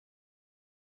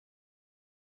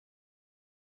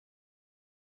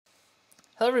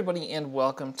Hello everybody and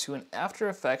welcome to an After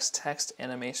Effects text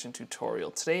animation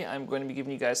tutorial. Today I'm going to be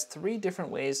giving you guys 3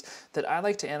 different ways that I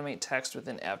like to animate text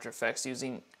within After Effects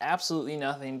using absolutely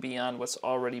nothing beyond what's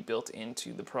already built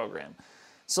into the program.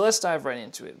 So let's dive right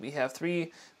into it. We have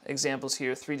 3 examples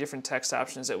here, 3 different text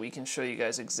options that we can show you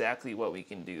guys exactly what we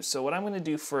can do. So what I'm going to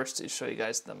do first is show you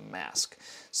guys the mask.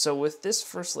 So with this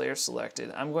first layer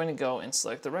selected, I'm going to go and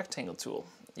select the rectangle tool.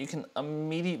 You can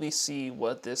immediately see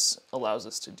what this allows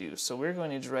us to do. So we're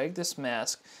going to drag this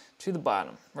mask to the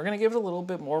bottom. We're going to give it a little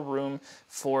bit more room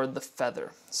for the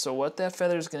feather. So what that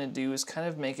feather is going to do is kind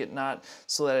of make it not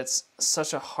so that it's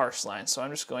such a harsh line. So I'm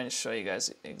just going to show you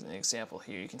guys an example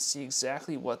here. You can see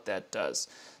exactly what that does.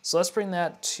 So let's bring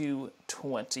that to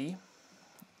 20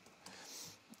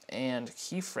 and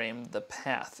keyframe the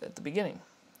path at the beginning.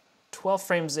 12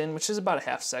 frames in, which is about a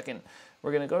half second,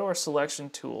 we're going to go to our selection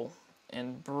tool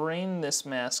and bring this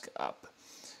mask up.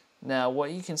 Now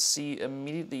what you can see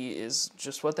immediately is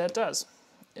just what that does.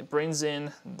 It brings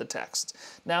in the text.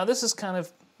 Now this is kind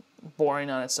of boring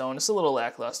on its own. It's a little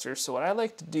lackluster. So what I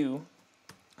like to do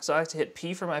is I like to hit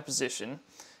P for my position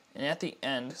and at the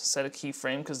end set a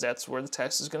keyframe because that's where the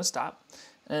text is going to stop.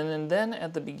 And then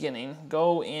at the beginning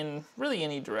go in really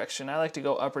any direction. I like to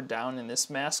go up or down in this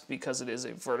mask because it is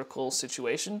a vertical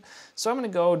situation. So I'm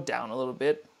going to go down a little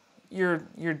bit. Your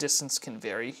distance can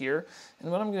vary here,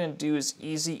 and what I'm going to do is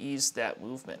easy ease that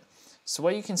movement. So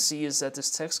what you can see is that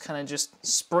this text kind of just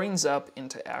springs up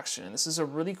into action, and this is a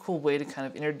really cool way to kind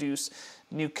of introduce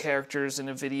new characters in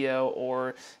a video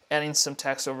or adding some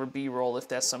text over B-roll if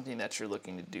that's something that you're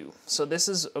looking to do. So this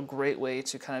is a great way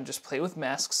to kind of just play with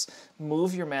masks,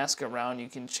 move your mask around. You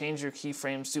can change your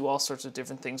keyframes, do all sorts of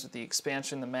different things with the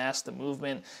expansion, the mask, the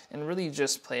movement, and really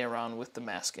just play around with the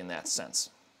mask in that sense.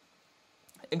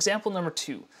 Example number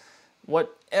 2.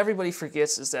 What everybody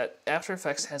forgets is that After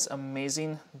Effects has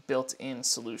amazing built-in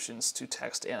solutions to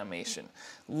text animation.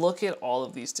 Look at all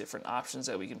of these different options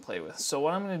that we can play with. So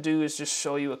what I'm going to do is just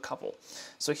show you a couple.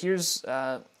 So here's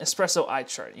Espresso eye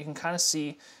chart. You can kind of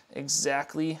see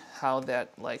exactly how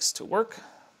that likes to work.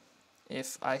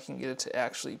 If I can get it to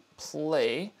actually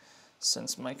play,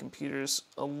 since my computer's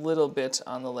a little bit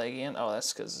on the lag end. Oh,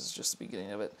 that's because it's just the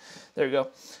beginning of it. There we go.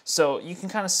 So you can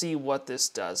kind of see what this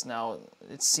does. Now,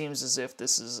 it seems as if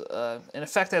this is an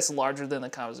effect that's larger than the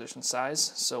composition size.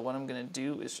 So what I'm going to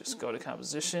do is just go to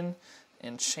composition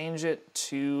and change it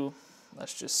to,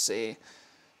 let's just say,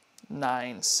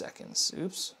 9 seconds.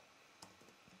 Oops.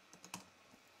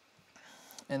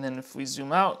 And then if we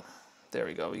zoom out, there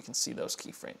we go. You can see those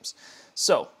keyframes.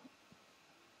 So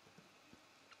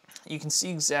you can see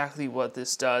exactly what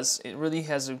this does. It really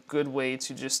has a good way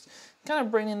to just kind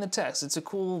of bring in the text. It's a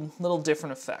cool little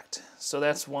different effect. So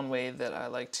that's one way that I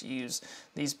like to use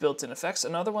these built-in effects.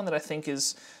 Another one that I think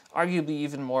is arguably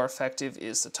even more effective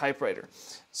is the Typewriter.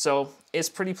 So it's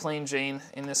pretty plain Jane.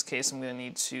 In this case, I'm going to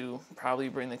need to probably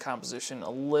bring the composition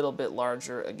a little bit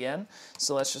larger again.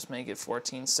 So let's just make it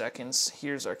 14 seconds.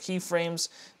 Here's our keyframes.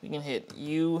 We can hit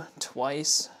U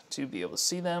twice to be able to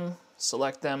see them,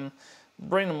 select them,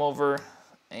 bring them over,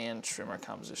 and trim our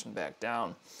composition back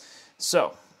down.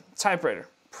 So, Typewriter,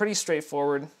 pretty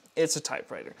straightforward. It's a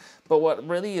typewriter. But what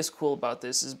really is cool about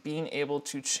this is being able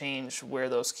to change where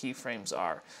those keyframes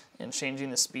are and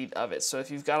changing the speed of it. So if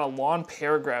you've got a long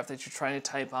paragraph that you're trying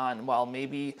to type on while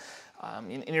maybe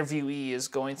an interviewee is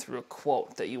going through a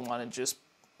quote that you want to just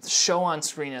show on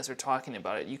screen as they're talking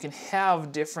about it, you can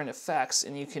have different effects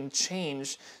and you can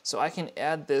change. So I can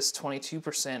add this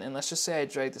 22% and let's just say I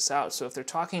drag this out. So if they're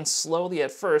talking slowly at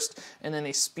first and then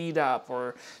they speed up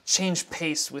or change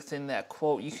pace within that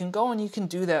quote, you can go and you can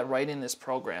do that right in this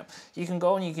program. You can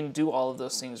go and you can do all of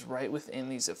those things right within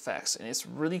these effects, and it's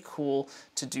really cool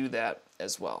to do that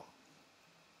as well.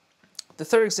 The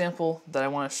third example that I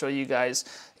want to show you guys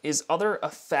is other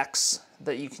effects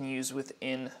that you can use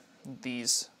within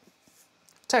these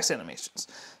text animations.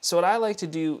 So what I like to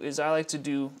do is I like to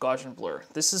do Gaussian Blur.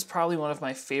 This is probably one of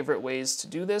my favorite ways to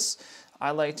do this. I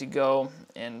like to go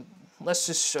and let's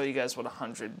just show you guys what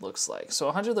 100 looks like. So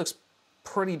 100 looks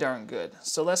pretty darn good.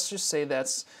 So let's just say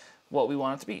that's what we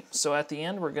want it to be. So at the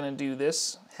end we're going to do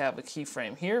this, have a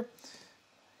keyframe here,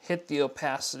 hit the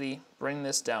opacity, bring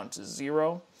this down to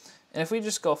 0. And if we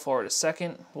just go forward a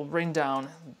second, we'll bring down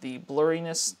the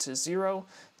blurriness to 0,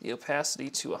 the opacity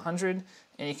to 100,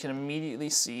 and you can immediately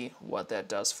see what that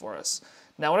does for us.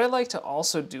 Now what I like to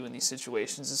also do in these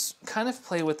situations is kind of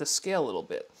play with the scale a little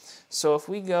bit. So if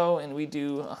we go and we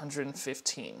do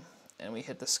 115, and we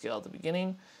hit the scale at the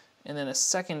beginning, and then a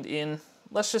second in,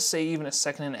 let's just say even a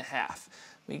second and a half,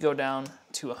 we go down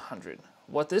to 100.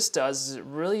 What this does is it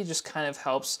really just kind of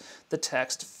helps the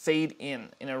text fade in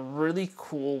a really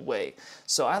cool way.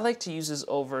 So I like to use this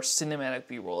over cinematic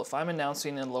B-roll. If I'm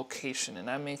announcing a location and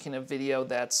I'm making a video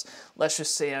that's, let's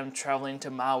just say I'm traveling to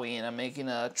Maui and I'm making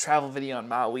a travel video on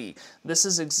Maui, this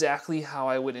is exactly how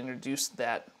I would introduce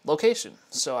that location.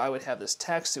 So I would have this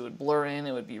text, it would blur in,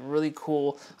 it would be really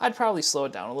cool. I'd probably slow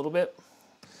it down a little bit.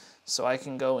 So I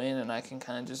can go in and I can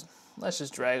kind of just, let's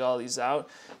just drag all these out.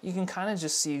 You can kind of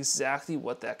just see exactly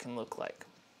what that can look like.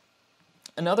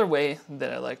 Another way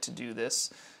that I like to do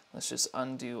this, let's just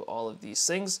undo all of these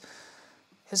things,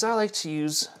 is I like to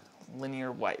use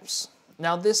linear wipes.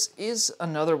 Now this is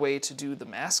another way to do the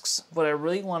masks, but I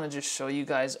really want to just show you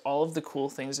guys all of the cool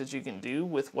things that you can do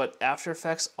with what After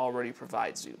Effects already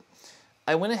provides you.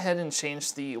 I went ahead and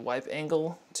changed the wipe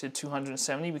angle to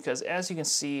 270 because, as you can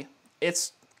see,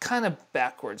 it's kind of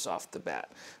backwards off the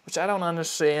bat, which I don't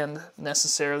understand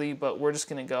necessarily, but we're just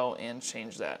going to go and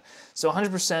change that. So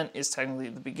 100% is technically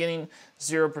the beginning,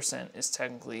 0% is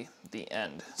technically the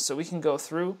end. So we can go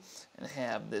through and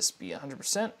have this be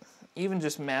 100%, even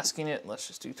just masking it. Let's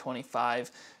just do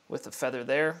 25 with the feather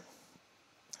there.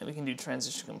 And we can do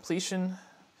transition completion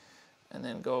and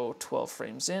then go 12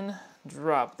 frames in,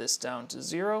 drop this down to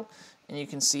 0, and you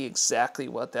can see exactly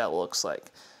what that looks like.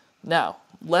 Now,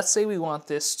 let's say we want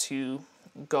this to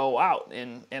go out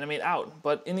and animate out,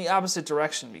 but in the opposite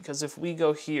direction, because if we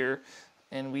go here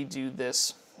and we do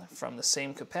this from the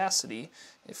same capacity,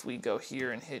 if we go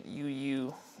here and hit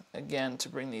UU again to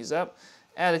bring these up,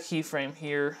 add a keyframe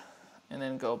here, and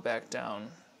then go back down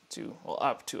to, well,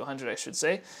 up to 100, I should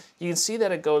say, you can see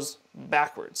that it goes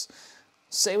backwards.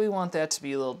 Say we want that to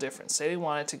be a little different. Say we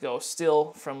want it to go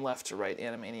still from left to right,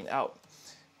 animating out.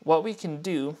 What we can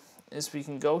do is we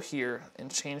can go here and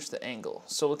change the angle.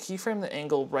 So we'll keyframe the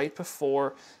angle right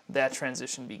before that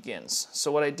transition begins.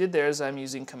 So what I did there is I'm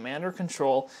using Command or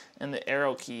Control and the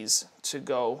arrow keys to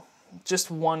go just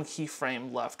one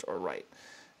keyframe left or right.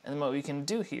 And then what we can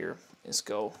do here is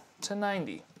go to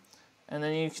 90. And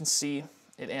then you can see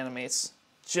it animates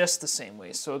just the same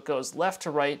way. So it goes left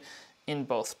to right in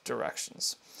both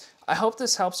directions. I hope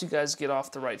this helps you guys get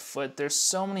off the right foot. There's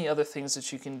so many other things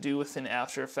that you can do within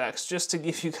After Effects. Just to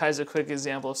give you guys a quick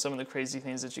example of some of the crazy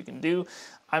things that you can do,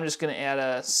 I'm just going to add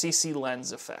a CC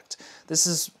lens effect. This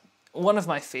is one of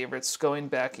my favorites going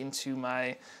back into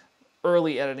my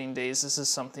early editing days. This is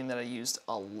something that I used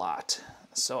a lot.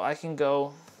 So I can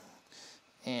go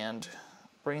and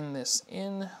bring this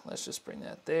in. Let's just bring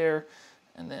that there.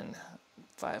 And then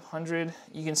 500.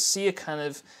 You can see it kind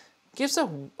of gives a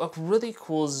really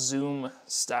cool zoom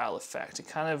style effect. It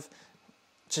kind of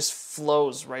just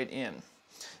flows right in.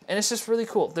 And it's just really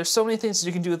cool. There's so many things that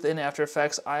you can do within After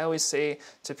Effects. I always say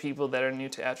to people that are new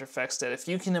to After Effects that if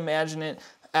you can imagine it,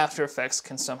 After Effects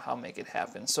can somehow make it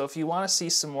happen. So if you want to see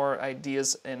some more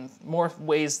ideas and more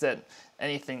ways that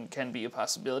anything can be a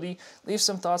possibility, leave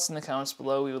some thoughts in the comments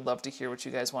below. We would love to hear what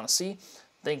you guys want to see.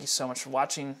 Thank you so much for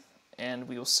watching, and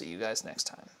we will see you guys next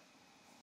time.